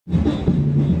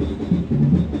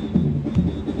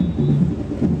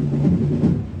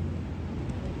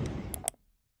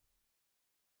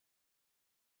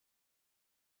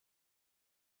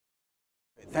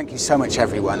Thank you so much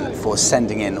everyone for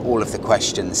sending in all of the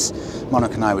questions.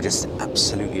 Monica and I were just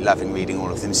absolutely loving reading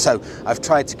all of them. So I've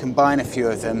tried to combine a few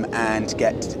of them and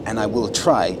I will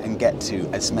try and get to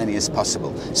as many as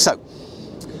possible. So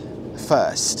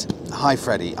first, hi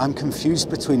Freddie, I'm confused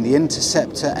between the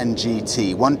Interceptor and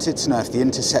GT. Wanted to know if the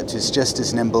Interceptor is just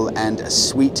as nimble and a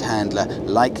sweet handler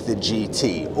like the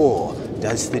GT, or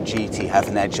does the GT have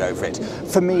an edge over it?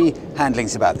 For me,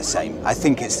 handling's about the same. I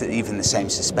think it's even the same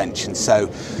suspension. So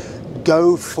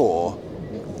go for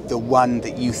the one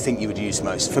that you think you would use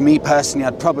most. For me personally,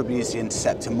 I'd probably use the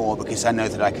Interceptor more because I know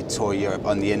that I could tour Europe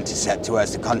on the Interceptor,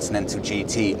 whereas the Continental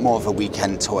GT, more of a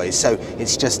weekend toy. So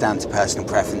it's just down to personal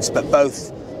preference, but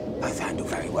both handle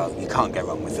very well. You can't go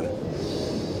wrong with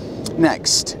them.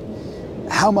 Next,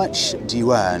 how much do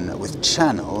you earn with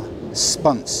channel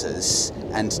sponsors,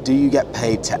 and do you get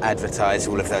paid to advertise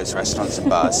all of those restaurants and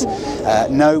bars?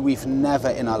 No, we've never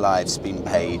in our lives been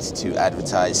paid to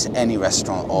advertise any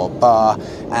restaurant or bar,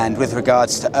 and with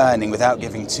regards to earning, without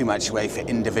giving too much away for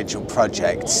individual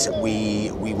projects, we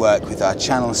work with our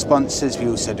channel sponsors. We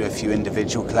also do a few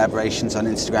individual collaborations on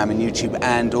Instagram and YouTube,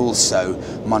 and also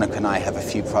Monica and I have a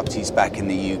few properties back in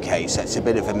the UK, so it's a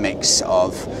bit of a mix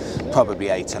of probably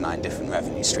 8 or 9 different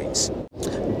revenue streams.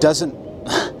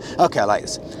 Okay, I like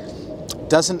this.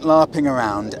 Doesn't LARPing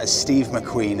around as Steve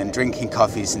McQueen and drinking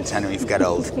coffees in Tenerife get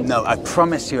old? No, I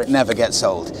promise you it never gets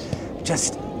old.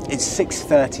 Just, it's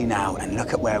 6:30 now and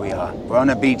look at where we are. We're on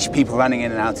a beach, people running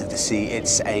in and out of the sea.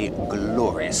 It's a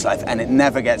glorious life and it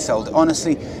never gets old.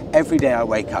 Honestly, every day I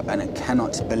wake up and I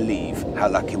cannot believe how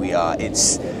lucky we are.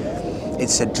 It's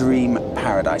a dream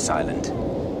paradise island.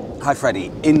 Hi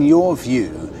Freddie, in your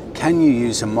view, can you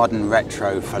use a modern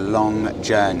retro for long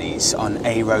journeys on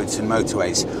A roads and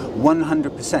motorways?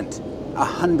 100%.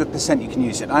 100% you can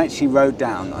use it. I actually rode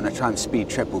down on a Triumph Speed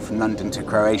Triple from London to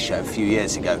Croatia a few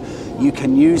years ago. You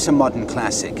can use a modern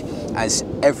classic as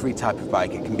every type of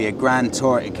bike. It can be a Grand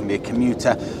Tour, it can be a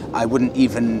commuter. I wouldn't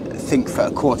even think for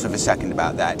a quarter of a second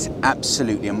about that.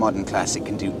 Absolutely, a modern classic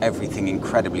can do everything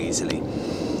incredibly easily.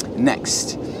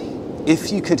 Next,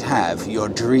 if you could have your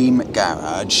dream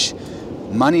garage,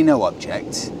 money no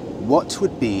object, what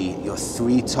would be your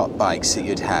 3 top bikes that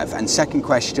you'd have? And second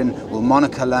question, will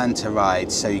Monica learn to ride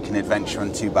so you can adventure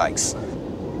on 2 bikes?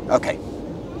 Okay,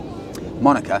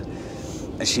 Monica,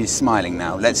 she's smiling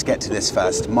now. Let's get to this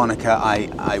first. Monica,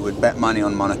 I would bet money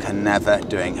on Monica never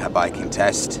doing her biking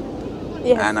test.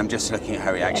 Yes. And I'm just looking at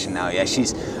her reaction now. Yeah,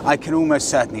 I can almost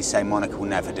certainly say Monica will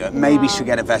never do it. Maybe she'll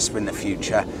get a Vespa in the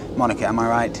future. Monica, am I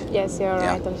right? Yes, you're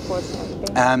right, unfortunately.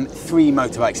 3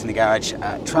 motorbikes in the garage.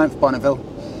 Triumph Bonneville,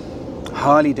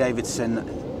 Harley Davidson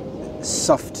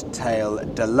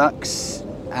Softail Deluxe,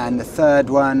 and the third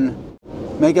one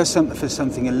may go for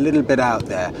something a little bit out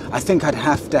there. I think I'd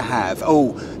have to have,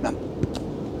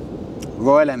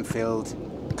 Royal Enfield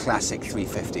Classic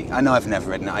 350. I know I've never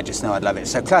ridden it, I just know I'd love it.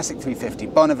 So Classic 350,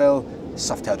 Bonneville,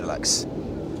 Softail Deluxe.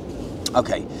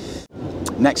 Okay,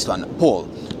 next one. Paul,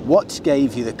 what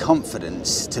gave you the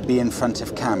confidence to be in front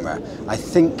of camera? I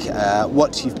think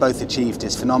what you've both achieved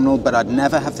is phenomenal, but I'd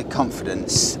never have the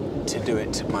confidence to do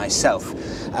it myself.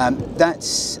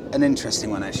 That's an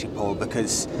interesting one actually, Paul,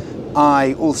 because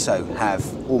I also have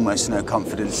almost no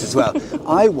confidence as well.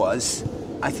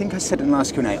 I think I said in the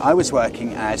last Q&A, I was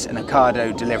working as an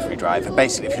Ocado delivery driver.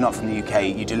 Basically, if you're not from the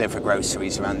UK, you deliver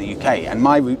groceries around the UK. And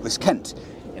my route was Kent,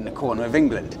 in the corner of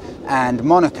England. And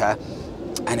Monica,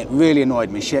 and it really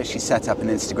annoyed me, she actually set up an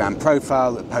Instagram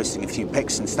profile, posting a few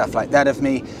pics and stuff like that of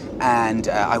me. And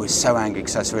I was so angry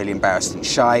because I was really embarrassed and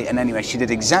shy. And anyway, she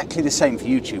did exactly the same for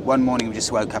YouTube. One morning we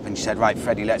just woke up and she said, right,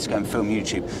 Freddie, let's go and film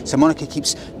YouTube. So Monica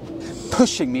keeps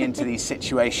pushing me into these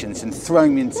situations and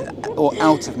throwing me into or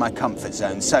out of my comfort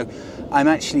zone. So I'm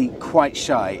actually quite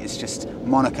shy. It's just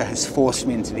Monica has forced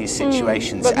me into these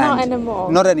situations. But not anymore.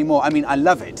 Not anymore. I mean, I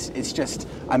love it. It's just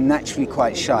I'm naturally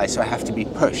quite shy, so I have to be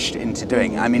pushed into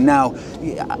doing it. I mean, now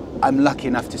I'm lucky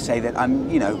enough to say that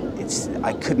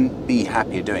I couldn't be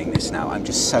happier doing this now. I'm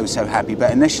just so happy.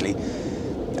 But initially,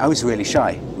 I was really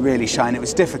shy, and it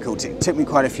was difficult. It took me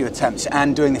quite a few attempts,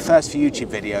 and doing the first few YouTube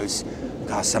videos,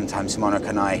 gosh, sometimes Monica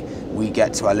and we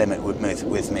get to our limit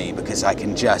with me, because I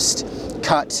can just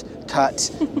cut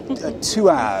 2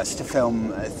 hours to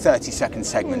film a 30-second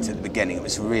segment at the beginning. It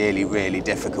was really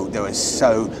difficult. There were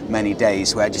so many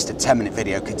days where just a 10-minute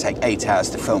video could take 8 hours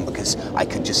to film because I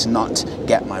could just not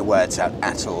get my words out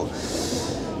at all.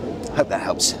 Hope that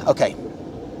helps. Okay,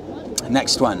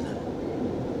 next one.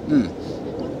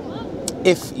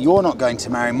 if you're not going to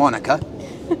marry Monica,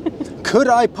 could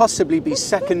I possibly be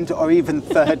second or even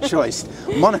third choice?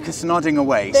 Monica's nodding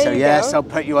away, There so you yes, go. I'll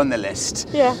put you on the list.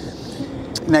 Yeah.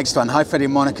 Next one. Hi Freddie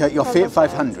and Monica, your Fiat How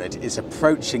about 500 is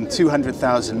approaching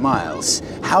 200,000 miles.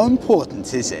 How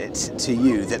important is it to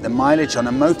you that the mileage on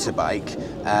a motorbike,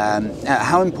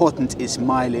 how important is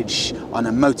mileage on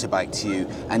a motorbike to you,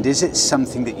 and is it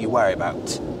something that you worry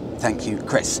about? Thank you,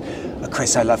 Chris.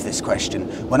 Chris, I love this question.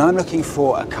 When I'm looking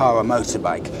for a car or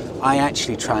motorbike, I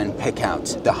actually try and pick out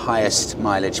the highest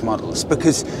mileage models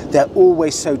because they're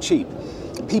always so cheap.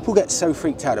 People get so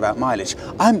freaked out about mileage.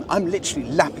 I'm literally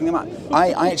lapping them up.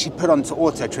 I actually put onto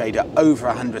Auto Trader over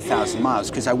 100,000 miles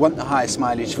because I want the highest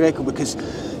mileage vehicle because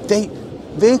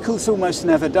vehicles almost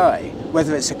never die,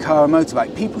 whether it's a car or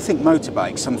motorbike. People think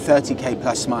motorbikes on 30k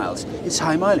plus miles, it's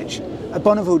high mileage. A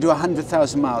Bonneville will do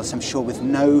 100,000 miles, I'm sure, with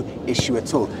no issue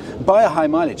at all. Buy a high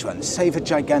mileage one, save a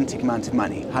gigantic amount of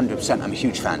money, 100%. I'm a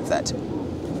huge fan of that.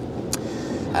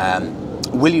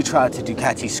 Will you try out a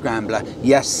Ducati Scrambler?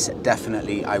 Yes,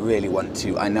 definitely. I really want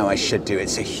to. I know I should do.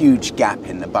 It's a huge gap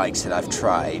in the bikes that I've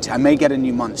tried. I may get a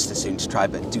new Monster soon to try,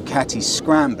 but Ducati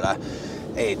Scrambler,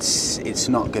 it's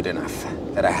not good enough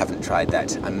that I haven't tried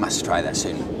that. I must try that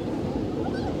soon.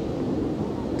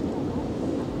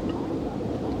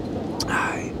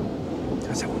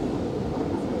 How's that one?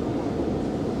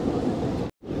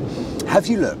 Have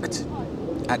you looked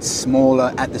at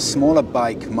the smaller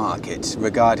bike market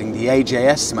regarding the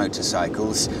AJS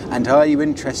motorcycles, and are you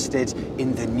interested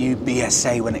in the new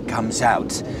BSA when it comes out?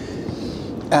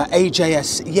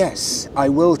 AJS, yes, I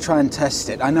will try and test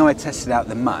it. I know I tested out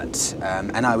the Mutt,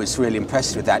 and I was really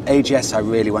impressed with that. AJS I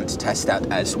really want to test out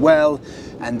as well,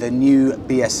 and the new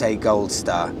BSA Gold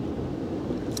Star.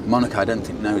 Monica, I don't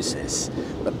think knows this,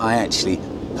 but I actually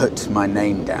put my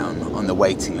name down on the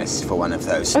waiting list for one of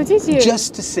those. Oh, did you?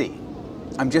 Just to see.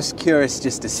 I'm just curious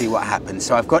just to see what happens.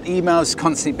 So I've got emails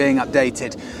constantly being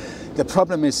updated. The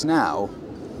problem is now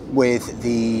with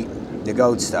the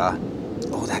Gold Star,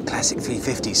 that classic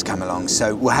 350's come along,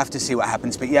 so we'll have to see what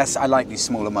happens. But yes, I like these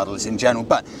smaller models in general,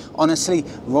 but honestly,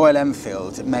 Royal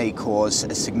Enfield may cause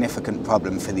a significant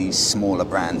problem for these smaller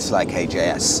brands like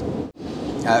AJS.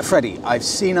 Freddie, I've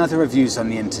seen other reviews on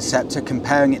the Interceptor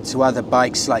comparing it to other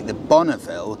bikes like the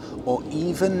Bonneville or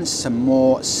even some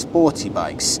more sporty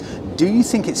bikes. Do you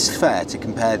think it's fair to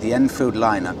compare the Enfield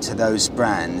lineup to those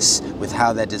brands with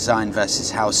how they're designed versus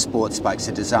how sports bikes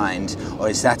are designed, or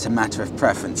is that a matter of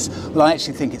preference? Well, I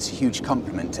actually think it's a huge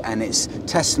compliment, and it's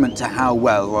testament to how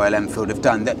well Royal Enfield have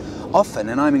done that. Often,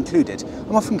 and I'm included,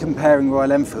 I'm often comparing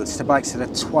Royal Enfields to bikes that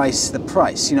are twice the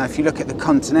price. You know, if you look at the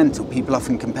Continental, people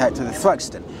often compare it to the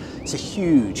Thruxton. It's a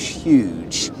huge,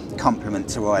 huge compliment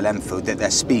to Royal Enfield that they're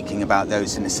speaking about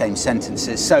those in the same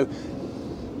sentences. So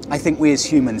I think we as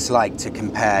humans like to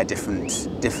compare different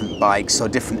bikes or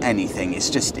different anything. It's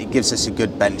just, it gives us a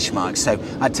good benchmark. So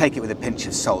I'd take it with a pinch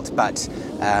of salt, but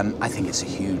I think it's a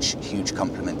huge, huge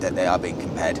compliment that they are being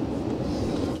compared.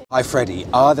 Hi Freddie,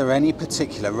 are there any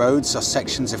particular roads or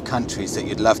sections of countries that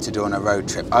you'd love to do on a road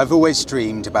trip? I've always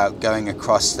dreamed about going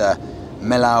across the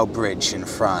Millau Bridge in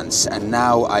France, and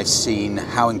now I've seen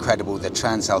how incredible the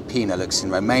Transalpina looks in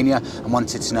Romania and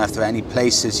wanted to know if there are any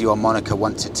places you or Monica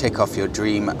want to tick off your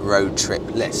dream road trip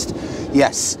list.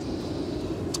 Yes,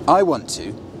 I want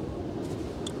to,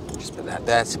 just put that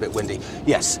there, it's a bit windy.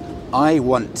 Yes, I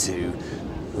want to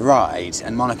ride,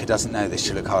 and Monica doesn't know this,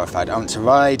 she'll look horrified. I want to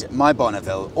ride my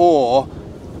Bonneville or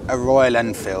a Royal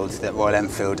Enfield that Royal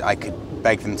Enfield I could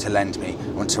beg them to lend me.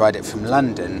 I want to ride it from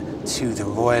London to the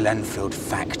Royal Enfield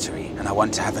factory, and I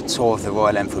want to have a tour of the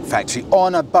Royal Enfield factory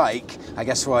on a bike, I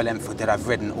guess Royal Enfield, that I've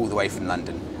ridden all the way from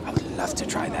London. I would love to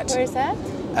try that. Where is that?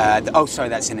 Oh, sorry,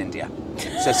 that's in India.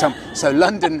 So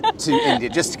London to India,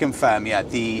 just to confirm, yeah,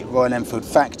 the Royal Enfield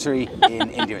factory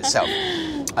in India itself.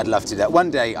 I'd love to do that.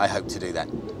 One day I hope to do that.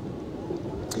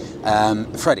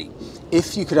 Freddie,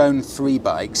 if you could own 3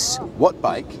 bikes, what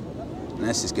bike, and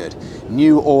this is good,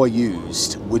 new or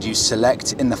used, would you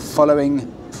select in the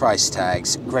following price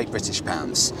tags, Great British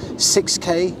pounds?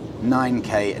 6k,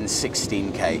 9k and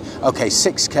 16k. Okay,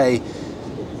 6k,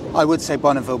 I would say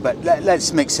Bonneville, but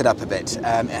let's mix it up a bit. It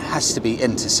has to be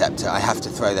Interceptor. I have to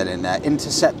throw that in there.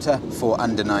 Interceptor for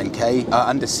under 9k,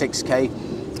 under 6k.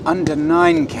 Under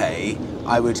 9k,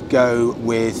 I would go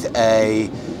with a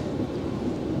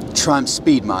Triumph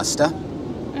Speedmaster.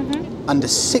 Under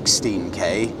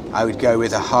 16k, I would go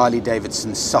with a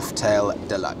Harley-Davidson Softail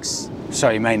Deluxe.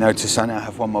 Sorry, you may notice I now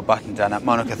have one more button done up.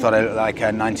 Monica thought I looked like a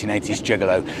 1980s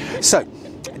gigolo. So,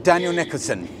 Daniel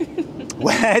Nicholson,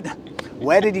 where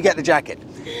did you get the jacket?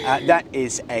 That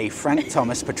is a Frank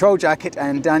Thomas patrol jacket,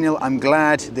 and Daniel, I'm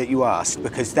glad that you asked,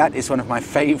 because that is one of my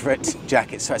favourite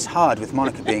jackets. So it's hard with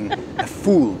Monica being a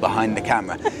fool behind the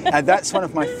camera. That's one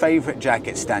of my favourite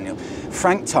jackets, Daniel.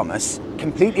 Frank Thomas,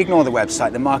 completely ignore the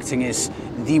website. The marketing is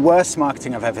the worst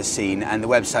marketing I've ever seen, and the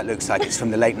website looks like it's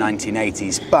from the late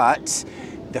 1980s, but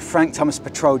the Frank Thomas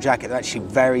patrol jacket, they're actually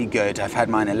very good. I've had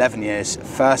mine 11 years,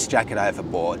 first jacket I ever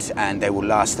bought, and they will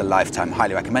last a lifetime.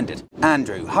 Highly recommended.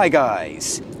 Andrew, hi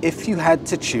guys. If you had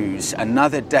to choose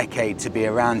another decade to be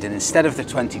around in instead of the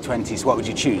 2020s, what would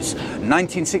you choose?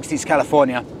 1960s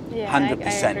California, Yeah,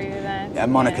 100%. I agree with that. Yeah,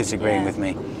 Monica's Yeah, agreeing yeah. with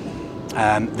me.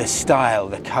 The style,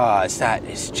 the cars, that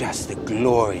is just the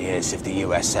glory years of the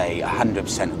USA.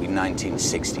 100% will be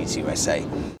 1960s USA.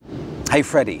 Hey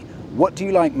Freddie, what do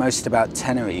you like most about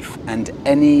Tenerife, and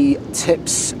any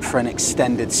tips for an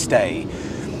extended stay?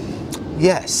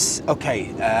 Yes, okay,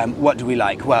 what do we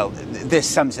like? Well, this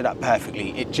sums it up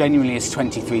perfectly. It genuinely is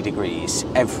 23 degrees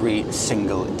every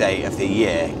single day of the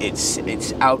year.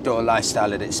 It's outdoor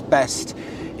lifestyle at its best.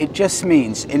 It just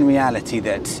means, in reality,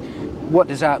 that what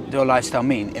does outdoor lifestyle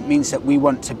mean? It means that we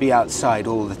want to be outside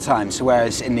all the time. So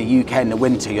whereas in the UK in the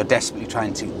winter, you're desperately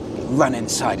trying to run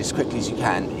inside as quickly as you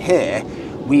can, here,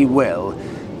 we will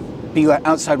be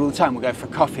outside all the time. We'll go for a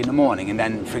coffee in the morning, and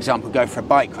then, for example, go for a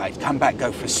bike ride, come back,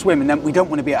 go for a swim, and then we don't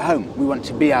want to be at home. We want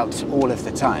to be out all of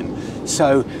the time.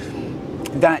 So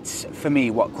that's, for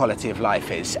me, what quality of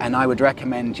life is. And I would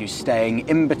recommend you staying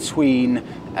in between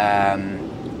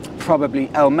probably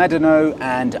El Médano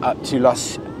and up to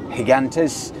Los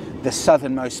Gigantes, the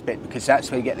southernmost bit, because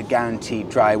that's where you get the guaranteed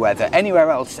dry weather.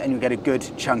 Anywhere else and you get a good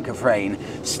chunk of rain.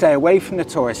 Stay away from the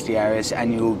touristy areas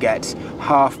and you'll get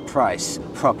half price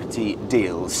property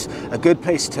deals. A good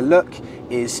place to look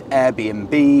is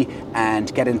Airbnb,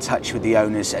 and get in touch with the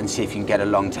owners and see if you can get a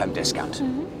long-term discount.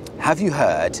 Mm-hmm. Have you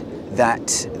heard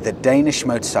that the Danish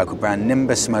motorcycle brand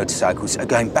Nimbus Motorcycles are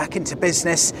going back into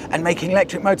business and making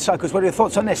electric motorcycles? What are your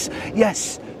thoughts on this?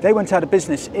 Yes, they went out of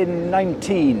business in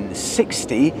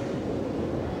 1960.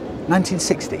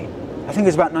 1960? I think it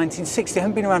was about 1960. They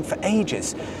haven't been around for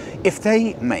ages. If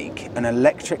they make an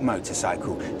electric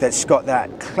motorcycle that's got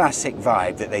that classic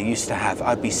vibe that they used to have,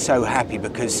 I'd be so happy,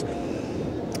 because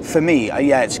for me,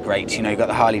 yeah, it's great. You know, you've got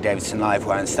the Harley Davidson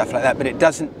Livewire and stuff like that, but it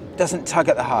doesn't tug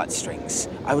at the heartstrings.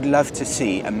 I would love to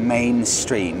see a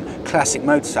mainstream classic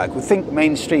motorcycle. Think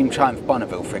mainstream Triumph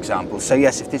Bonneville, for example. So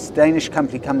yes, if this Danish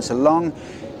company comes along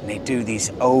and they do these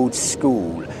old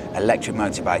school electric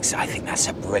motorbikes, I think that's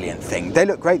a brilliant thing. They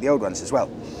look great, the old ones as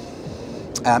well.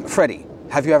 Freddie,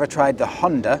 have you ever tried the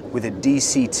Honda with a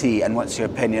DCT, and what's your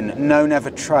opinion? No,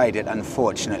 never tried it,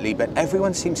 unfortunately, but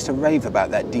everyone seems to rave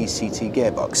about that DCT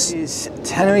gearbox. Is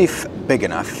Tenerife big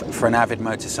enough for an avid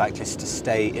motorcyclist to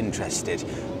stay interested?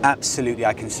 Absolutely,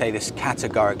 I can say this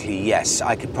categorically, yes.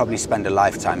 I could probably spend a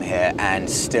lifetime here and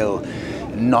still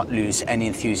not lose any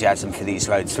enthusiasm for these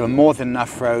roads. There are more than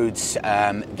enough roads.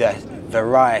 The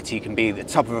variety, you can be at the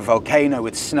top of a volcano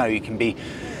with snow, you can be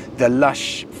the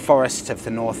lush forests of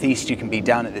the northeast, you can be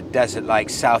down at the desert-like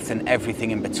south, and everything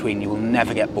in between. You will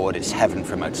never get bored. It's heaven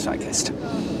for a motorcyclist.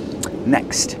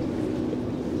 Next.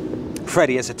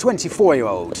 Freddie, as a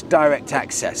 24-year-old, direct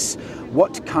access,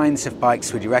 what kinds of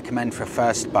bikes would you recommend for a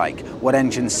first bike? What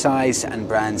engine size and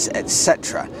brands,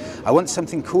 etc.? I want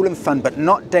something cool and fun, but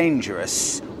not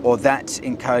dangerous, or that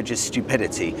encourages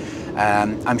stupidity.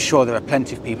 I'm sure there are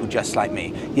plenty of people just like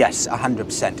me. Yes,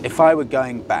 100%. If I were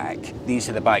going back, these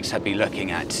are the bikes I'd be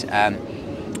looking at.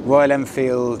 Royal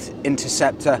Enfield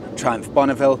Interceptor, Triumph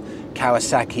Bonneville,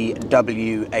 Kawasaki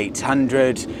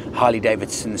W800, Harley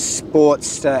Davidson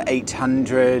Sportster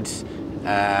 800,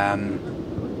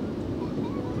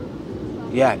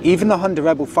 yeah, even the Honda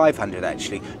Rebel 500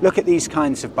 actually. Look at these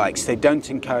kinds of bikes. They don't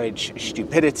encourage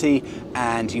stupidity,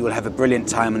 and you will have a brilliant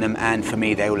time on them, and for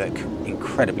me they all look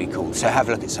incredibly cool. So have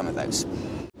a look at some of those.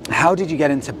 How did you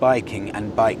get into biking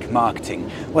and bike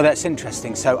marketing? Well, that's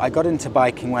interesting. So I got into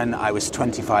biking when I was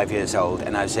 25 years old,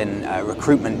 and I was in a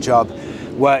recruitment job,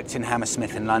 worked in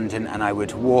Hammersmith in London, and I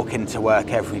would walk into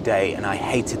work every day, and I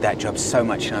hated that job so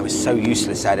much, and I was so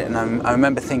useless at it. And I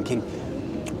remember thinking,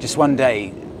 just one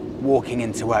day, walking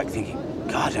into work thinking,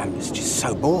 God, I'm just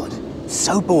so bored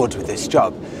with this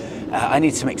job. I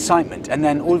need some excitement. And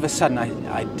then all of a sudden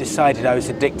I decided I was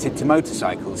addicted to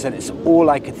motorcycles, and it's all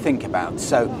I could think about.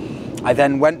 So I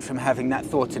then went from having that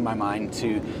thought in my mind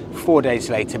to 4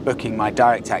 days later booking my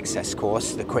direct access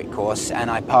course, the quick course, and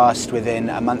I passed within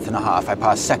a month and a half. I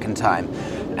passed second time,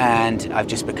 and I've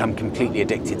just become completely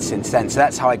addicted since then. So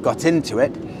that's how I got into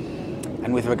it.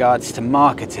 And with regards to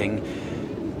marketing,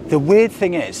 the weird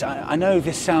thing is, I know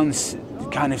this sounds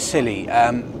kind of silly,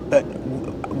 but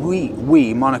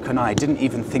Monica and I, didn't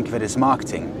even think of it as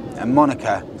marketing. And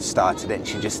Monica started it, and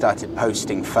she just started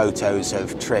posting photos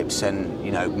of trips and,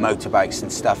 you know, motorbikes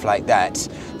and stuff like that.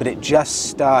 But it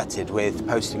just started with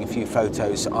posting a few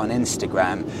photos on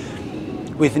Instagram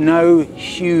with no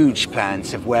huge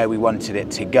plans of where we wanted it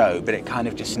to go, but it kind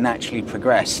of just naturally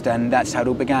progressed, and that's how it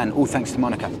all began, all thanks to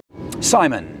Monica.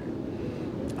 Simon,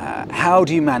 how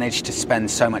do you manage to spend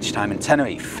so much time in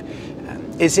Tenerife?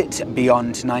 Is it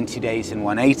beyond 90 days in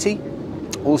 180?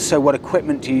 Also, what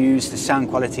equipment do you use? The sound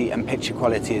quality and picture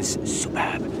quality is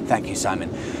superb. Thank you, Simon.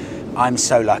 I'm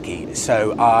so lucky.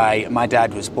 So my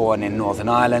dad was born in Northern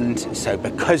Ireland. So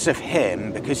because of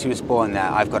him, because he was born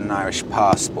there, I've got an Irish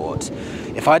passport.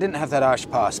 If I didn't have that Irish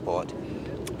passport,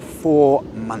 4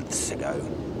 months ago,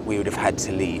 we would have had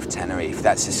to leave Tenerife.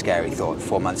 That's a scary thought,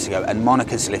 4 months ago. And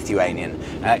Monica's Lithuanian.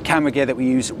 Camera gear that we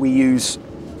use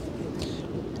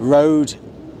Rode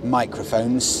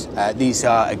microphones. These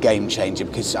are a game changer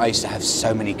because I used to have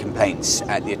so many complaints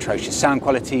at the atrocious sound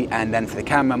quality. And then for the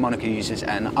camera, Monica uses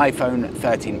an iPhone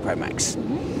 13 Pro Max.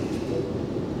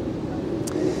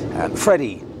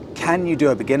 Freddie, can you do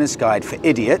a beginner's guide for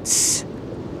idiots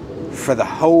for the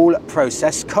whole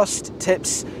process, cost,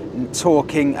 tips,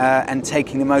 talking and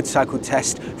taking the motorcycle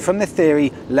test from the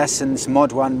theory, lessons,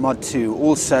 mod 1, mod 2.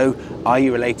 Also, are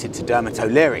you related to Dermot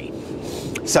O'Leary?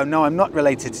 So no, I'm not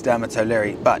related to Dermot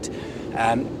O'Leary, but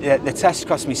the test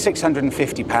cost me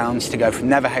 £650 to go from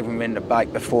never having ridden a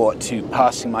bike before to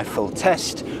passing my full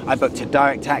test. I booked a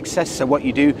direct access, so what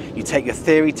you do, you take your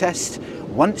theory test.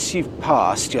 Once you've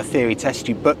passed your theory test,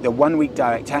 you book the 1 week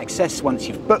direct access. Once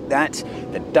you've booked that,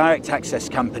 the direct access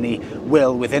company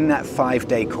will, within that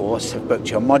 5-day course, have booked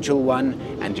your module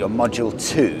 1 and your module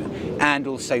 2, and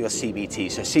also your CBT.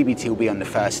 So CBT will be on the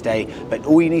first day, but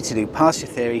all you need to do, pass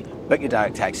your theory, book your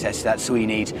direct access, that's all you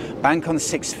need. Bank on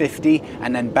 650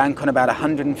 and then bank on about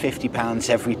 £150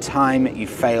 every time you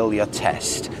fail your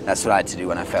test. That's what I had to do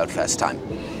when I failed first time.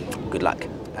 Good luck.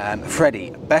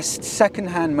 Freddie, best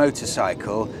second-hand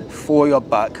motorcycle for your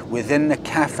buck within the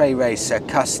Cafe Racer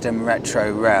custom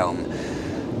retro realm.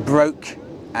 Broke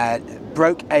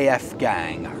AF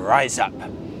gang, rise up.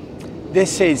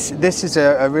 This is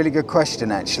a really good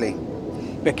question actually,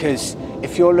 because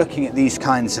if you're looking at these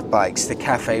kinds of bikes, the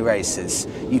Cafe Racers,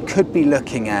 you could be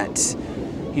looking at,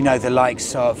 you know, the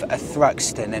likes of a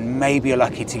Thruxton, and maybe you're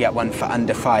lucky to get one for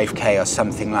under 5k or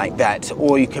something like that,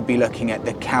 or you could be looking at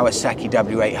the Kawasaki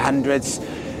W800s,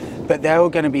 but they're all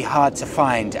going to be hard to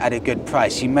find at a good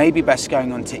price. You may be best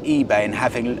going onto eBay and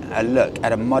having a look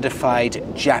at a modified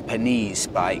Japanese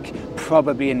bike,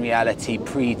 probably in reality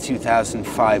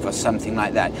pre-2005 or something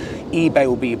like that. eBay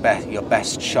will be your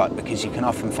best shot because you can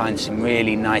often find some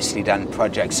really nicely done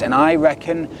projects, and I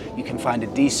reckon you can find a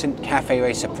decent Cafe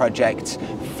Racer project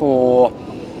for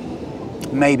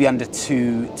maybe under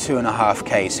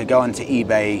 2.5k, so go onto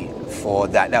eBay for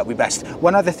that. That would be best.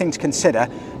 One other thing to consider,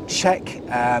 check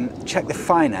the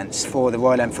finance for the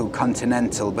Royal Enfield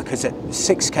Continental, because at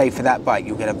 6k for that bike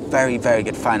you'll get a very, very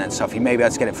good finance off. You may be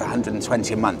able to get it for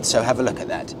 120 a month, so have a look at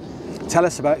that. Tell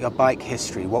us about your bike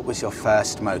history. What was your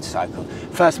first motorcycle?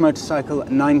 First motorcycle,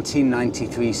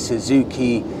 1993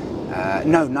 Suzuki,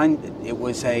 it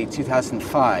was a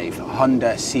 2005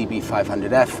 Honda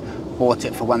CB500F. Bought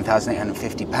it for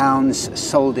 £1,850,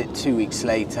 sold it 2 weeks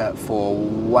later for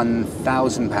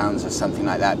 £1,000 or something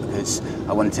like that because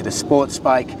I wanted a sports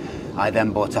bike. I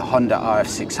then bought a Honda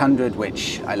RF600,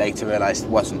 which I later realised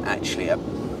wasn't actually a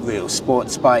real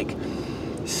sports bike.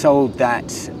 Sold that,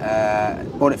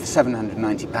 bought it for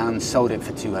 £790, sold it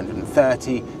for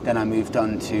 £230. Then I moved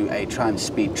on to a Triumph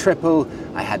Speed Triple.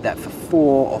 I had that for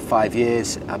 4 or 5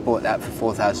 years. I bought that for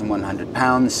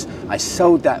 £4,100. I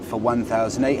sold that for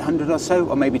 £1,800 or so,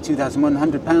 or maybe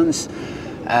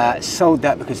 £2,100. Sold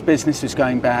that because business was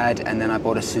going bad, and then I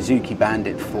bought a Suzuki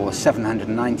Bandit for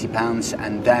 £790,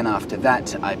 and then after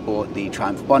that I bought the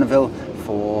Triumph Bonneville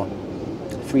for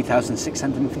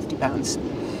 £3,650.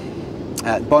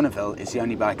 Bonneville is the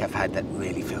only bike I've had that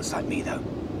really feels like me though.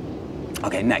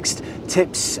 Okay, next,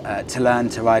 tips to learn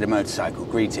to ride a motorcycle.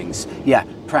 Greetings. Yeah,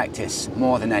 practice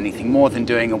more than anything, more than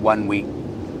doing a 1 week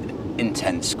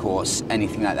intense course,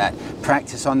 anything like that.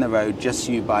 Practice on the road, just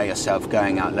you by yourself,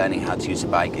 going out learning how to use a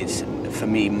bike is, for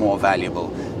me, more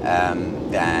valuable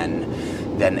than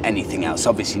anything else.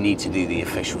 Obviously you need to do the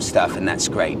official stuff, and that's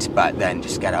great, but then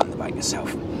just get out on the bike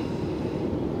yourself.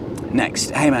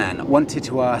 Next, hey man, wanted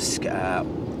to ask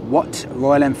what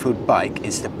Royal Enfield bike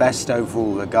is the best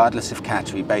overall, regardless of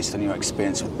category, based on your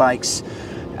experience with bikes?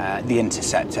 The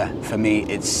Interceptor. For me,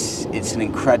 it's an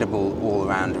incredible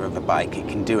all-rounder of a bike. It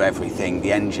can do everything.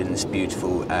 The engine's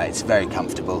beautiful. It's very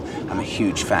comfortable. I'm a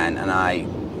huge fan, and I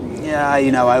Yeah,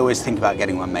 you know, I always think about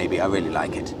getting one maybe. I really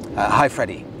like it. Hi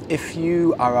Freddie. If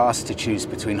you are asked to choose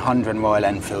between Honda and Royal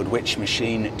Enfield, which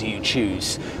machine do you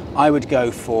choose? I would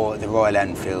go for the Royal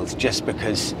Enfield just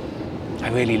because I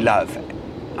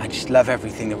just love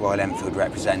everything that Royal Enfield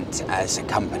represent as a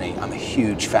company. I'm a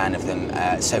huge fan of them.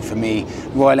 So for me,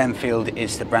 Royal Enfield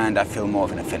is the brand I feel more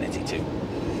of an affinity to.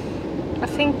 I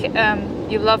think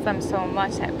you love them so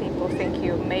much that people think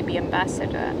you may be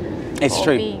ambassador. It's or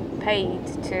true. Being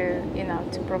paid to, you know,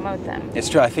 to promote them. It's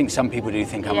true. I think some people do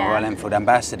think I'm a Royal Enfield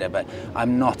ambassador, but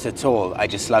I'm not at all. I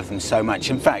just love them so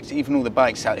much. In fact, even all the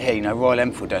bikes out here, you know, Royal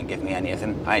Enfield don't give me any of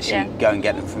them. I actually go and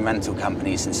get them from rental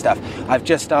companies and stuff. I've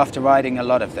just, after riding a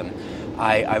lot of them,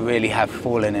 I really have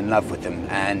fallen in love with them,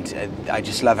 and I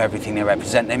just love everything they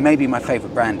represent. They may be my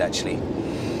favourite brand, actually.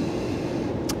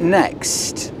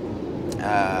 Next.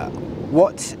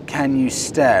 What can you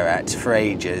stare at for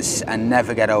ages and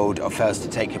never get old or fails to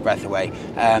take your breath away?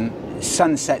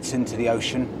 Sunsets into the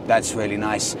ocean, that's really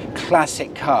nice.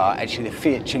 Classic car, actually the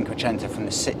Fiat Cinquecento from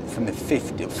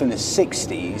the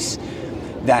 60s.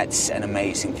 That's an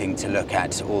amazing thing to look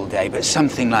at all day. But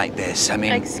something like this, I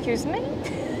mean. Excuse me?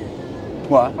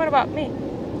 What? What about me?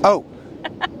 Oh,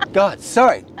 God,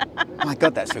 sorry. Oh my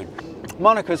God, that's rude.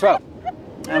 Monica as well.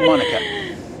 And Monica.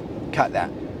 Cut that.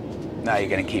 No, you're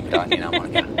going to keep it, aren't you now,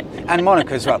 Monica? And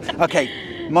Monica as well. Okay,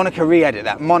 Monica, re-edit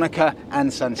that. Monica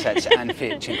and sunsets and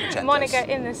Fiat Cinquecento.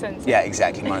 Monica in the sunset. Yeah,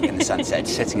 exactly. Monica in the sunset,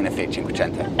 sitting in a Fiat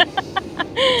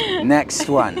Cinquecento. Next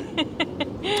one.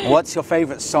 What's your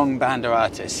favourite song, band or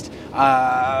artist?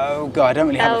 Oh, God, I don't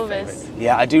really have a favourite.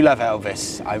 Yeah, I do love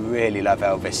Elvis. I really love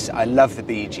Elvis. I love the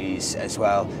Bee Gees as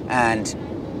well. And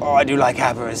oh, I do like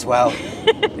ABBA as well.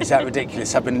 Is that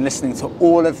ridiculous? I've been listening to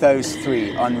all of those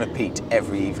three on repeat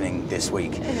every evening this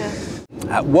week.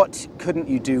 Yeah. What couldn't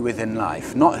you do within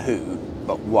life? Not who,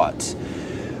 but what?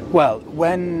 Well,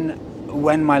 when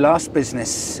my last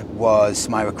business was,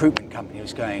 my recruitment company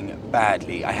was going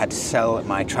badly, I had to sell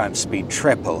my Triumph Speed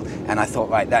Triple, and I thought,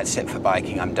 right, that's it for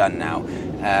biking, I'm done now.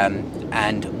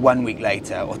 And 1 week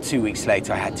later, or 2 weeks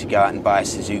later, I had to go out and buy a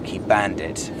Suzuki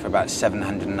Bandit for about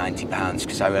 £790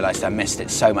 because I realised I missed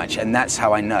it so much. And that's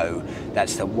how I know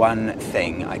that's the one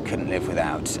thing I couldn't live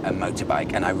without, a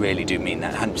motorbike. And I really do mean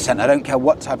that 100%. I don't care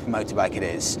what type of motorbike it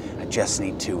is, I just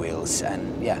need two wheels.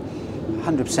 And yeah,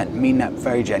 100%, mean that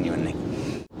very genuinely.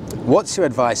 What's your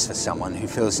advice for someone who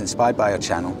feels inspired by your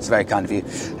channel, it's very kind of you,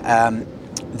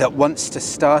 that wants to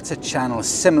start a channel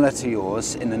similar to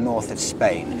yours in the north of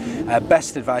Spain?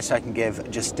 Best advice I can give,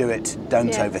 just do it,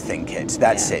 don't overthink it.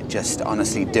 That's it, just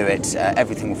honestly do it.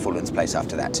 Everything will fall into place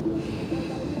after that.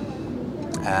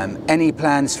 Any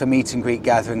plans for meet and greet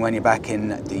gathering when you're back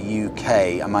in the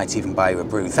UK? I might even buy you a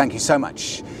brew. Thank you so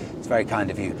much. It's very kind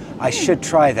of you. I should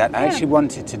try that. I actually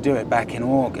wanted to do it back in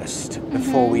August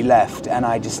before we left, and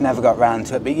I just never got round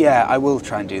to it. But yeah, I will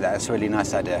try and do that. It's a really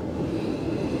nice idea.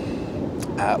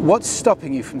 What's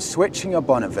stopping you from switching your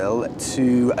Bonneville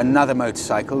to another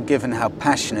motorcycle, given how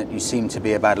passionate you seem to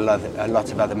be about a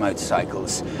lot of other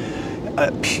motorcycles?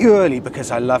 Purely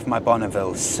because I love my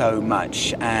Bonneville so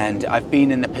much, and I've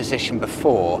been in the position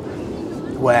before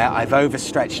where I've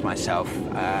overstretched myself.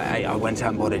 I went out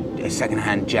and bought a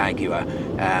second-hand Jaguar,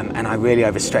 and I really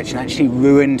overstretched and actually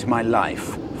ruined my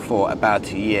life for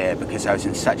about a year because I was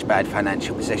in such bad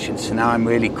financial positions. So now I'm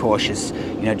really cautious,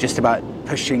 you know, just about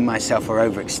pushing myself or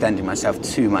overextending myself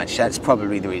too much. That's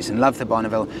probably the reason. Love the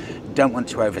Bonneville, don't want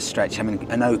to overstretch. I'm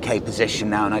in an okay position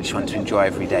now and I just want to enjoy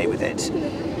every day with it.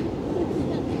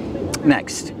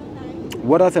 Next,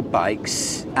 what other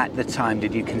bikes at the time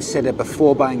did you consider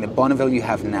before buying the Bonneville you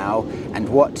have now, and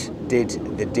what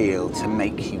did the deal to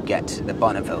make you get the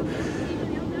Bonneville?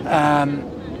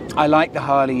 I liked the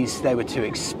Harleys, they were too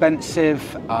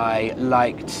expensive. I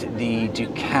liked the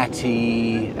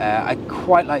Ducati, I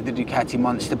quite liked the Ducati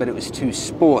Monster, but it was too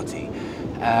sporty.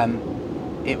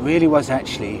 It really was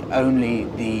actually only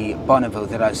the Bonneville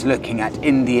that I was looking at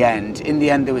in the end. In the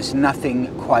end, there was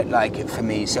nothing quite like it for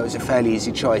me, so it was a fairly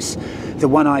easy choice. The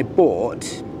one I bought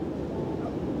it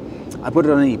on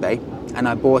eBay, and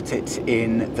I bought it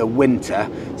in the winter,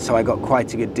 so I got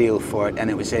quite a good deal for it, and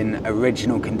it was in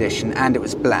original condition and it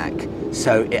was black,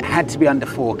 so it had to be under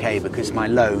 4K because my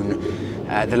loan,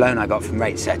 the loan I got from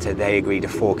RateSetter, they agreed a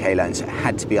 4K loan, so it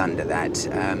had to be under that,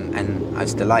 and I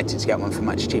was delighted to get one for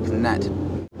much cheaper than that.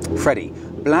 Freddie,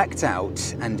 blacked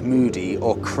out and moody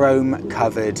or chrome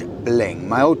covered bling?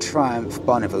 My old Triumph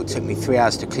Bonneville took me 3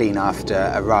 hours to clean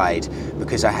after a ride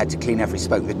because I had to clean every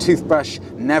spoke with a toothbrush.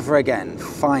 Never again,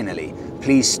 finally.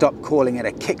 Please stop calling it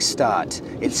a kickstart.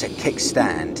 It's a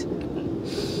kickstand.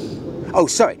 Oh,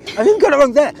 sorry, I think I got it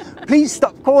wrong there. Please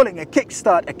stop calling a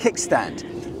kickstart a kickstand.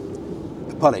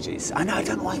 Apologies. I know, I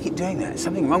don't know why I keep doing that. There's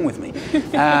something wrong with me.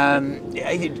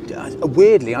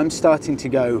 Weirdly, I'm starting to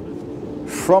go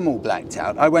from all blacked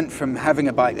out. I went from having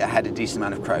a bike that had a decent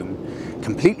amount of chrome,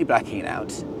 completely blacking it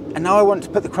out, and now I want to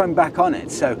put the chrome back on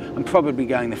it. So I'm probably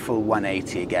going the full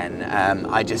 180 again.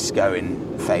 I just go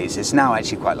in phases. Now I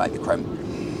actually quite like the chrome.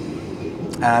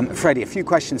 Freddie, a few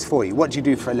questions for you. What do you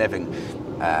do for a living?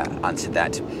 Answered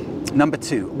that. Number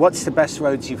 2, what's the best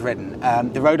roads you've ridden?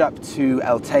 The road up to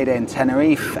Adeje in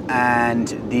Tenerife and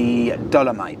the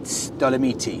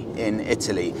Dolomiti in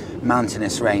Italy.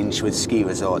 Mountainous range with ski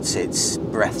resorts. It's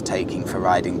breathtaking for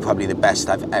riding, probably the best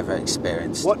I've ever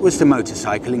experienced. What was the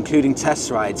motorcycle, including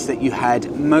test rides, that you had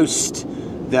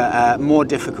more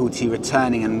difficulty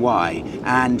returning, and why?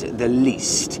 And the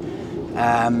least?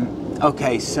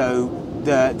 Okay, so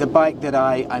the bike that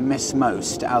I miss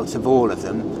most out of all of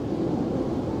them,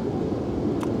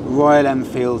 Royal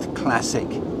Enfield Classic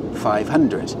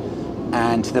 500,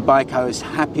 and the bike I was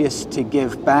happiest to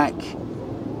give back,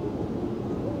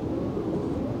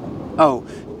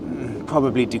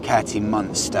 probably Ducati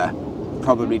Monster,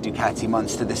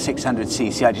 the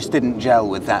 600cc. I just didn't gel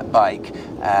with that bike,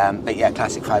 but yeah,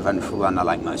 Classic 500 for one I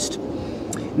like most.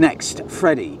 Next,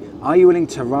 Freddie, are you willing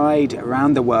to ride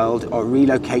around the world or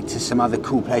relocate to some other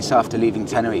cool place after leaving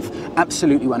Tenerife?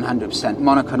 Absolutely 100%.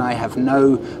 Monica and I have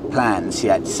no plans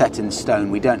yet set in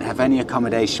stone. We don't have any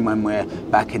accommodation when we're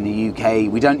back in the UK.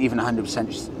 We don't even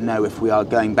 100% know if we are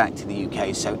going back to the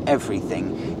UK, so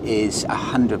everything is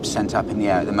 100% up in the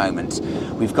air at the moment.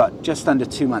 We've got just under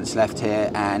 2 months left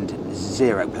here and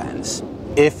 0 plans.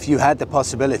 If you had the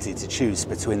possibility to choose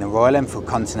between the Royal Enfield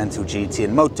Continental GT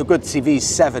and Moto Guzzi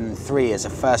V7 III as a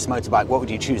first motorbike, what would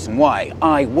you choose and why?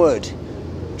 I would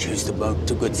choose the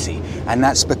Moto Guzzi, and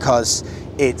that's because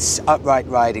it's upright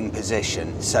riding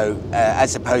position. So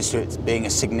as opposed to it being a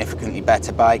significantly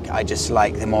better bike, I just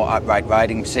like the more upright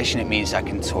riding position. It means I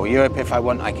can tour Europe if I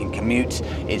want, I can commute,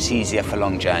 it's easier for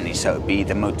long journeys, so it would be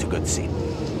the Moto Guzzi.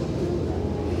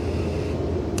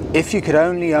 If you could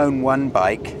only own one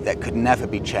bike that could never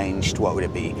be changed, what would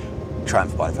it be?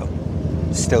 Triumph Bonneville.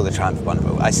 Still the Triumph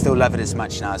Bonneville. I still love it as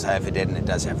much now as I ever did, and it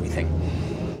does everything.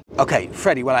 Okay,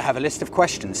 Freddie, well, I have a list of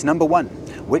questions. Number 1,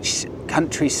 which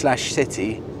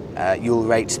country/city you'll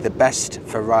rate the best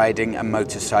for riding a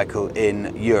motorcycle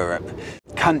in Europe?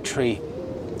 Country,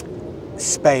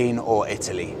 Spain or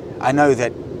Italy? I know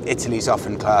that Italy is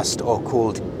often classed or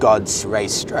called God's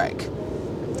racetrack.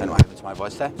 Don't know what happened to my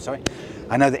voice there, sorry.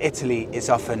 I know that Italy is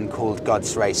often called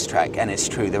God's racetrack, and it's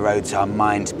true, the roads are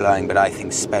mind-blowing, but I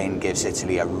think Spain gives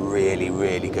Italy a really,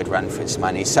 really good run for its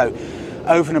money. So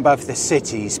over and above the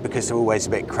cities, because they're always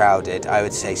a bit crowded, I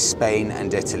would say Spain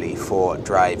and Italy for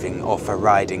driving or for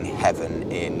riding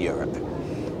heaven in Europe.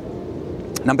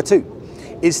 Number 2,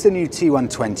 is the new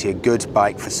T120 a good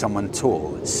bike for someone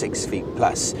tall, 6 feet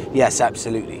plus? Yes,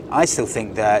 absolutely. I still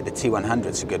think that the T100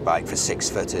 is a good bike for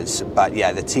 6-footers, but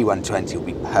yeah, the T120 will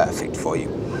be perfect for you.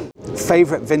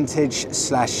 Favorite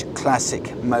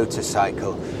vintage/classic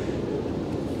motorcycle?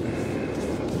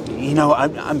 You know,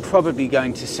 I'm probably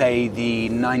going to say the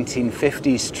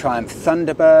 1950s Triumph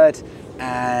Thunderbird,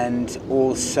 and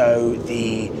also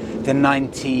the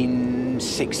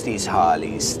 1960s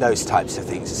Harleys. Those types of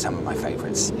things are some of my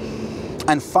favorites.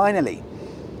 And finally,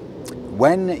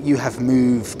 when you have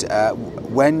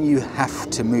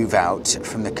to move out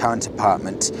from the current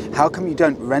apartment, how come you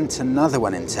don't rent another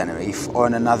one in Tenerife or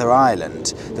on another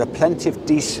island? There are plenty of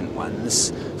decent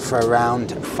ones for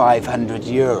around 500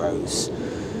 euros.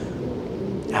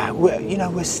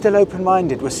 We're still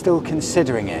open-minded, we're still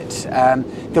considering it.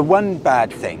 The one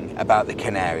bad thing about the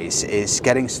Canaries is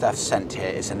getting stuff sent here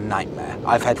is a nightmare.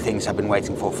 I've had things I've been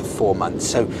waiting for 4 months.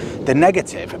 So the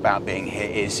negative about being here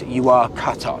is you are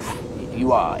cut off.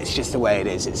 You are, it's just the way it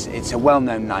is. It's a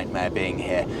well-known nightmare being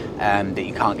here, that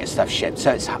you can't get stuff shipped.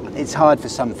 So it's hard for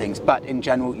some things, but in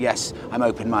general, yes, I'm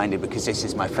open-minded because this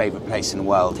is my favorite place in the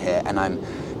world here, and I'm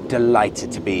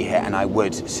delighted to be here, and I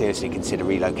would seriously consider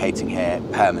relocating here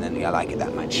permanently. I like it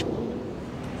that much.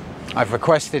 I've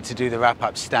requested to do the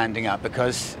wrap-up standing up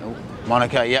because,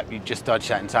 Monica, yep, you just dodged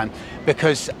that in time,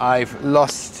 because I've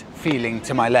lost feeling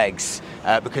to my legs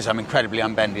because I'm incredibly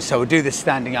unbendy. So we'll do this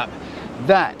standing up.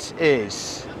 That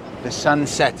is the sun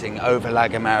setting over La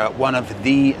Gomera, one of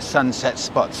the sunset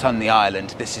spots on the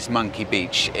island. This is Monkey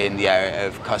Beach in the area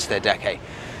of Costa Adeje.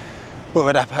 We'll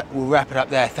wrap it up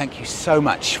there. Thank you so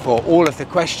much for all of the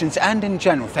questions, and in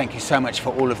general, thank you so much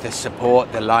for all of the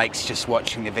support, the likes, just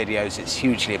watching the videos. It's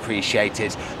hugely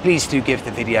appreciated. Please do give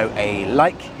the video a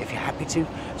like if you're happy to,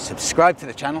 subscribe to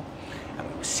the channel, and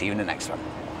we'll see you in the next one.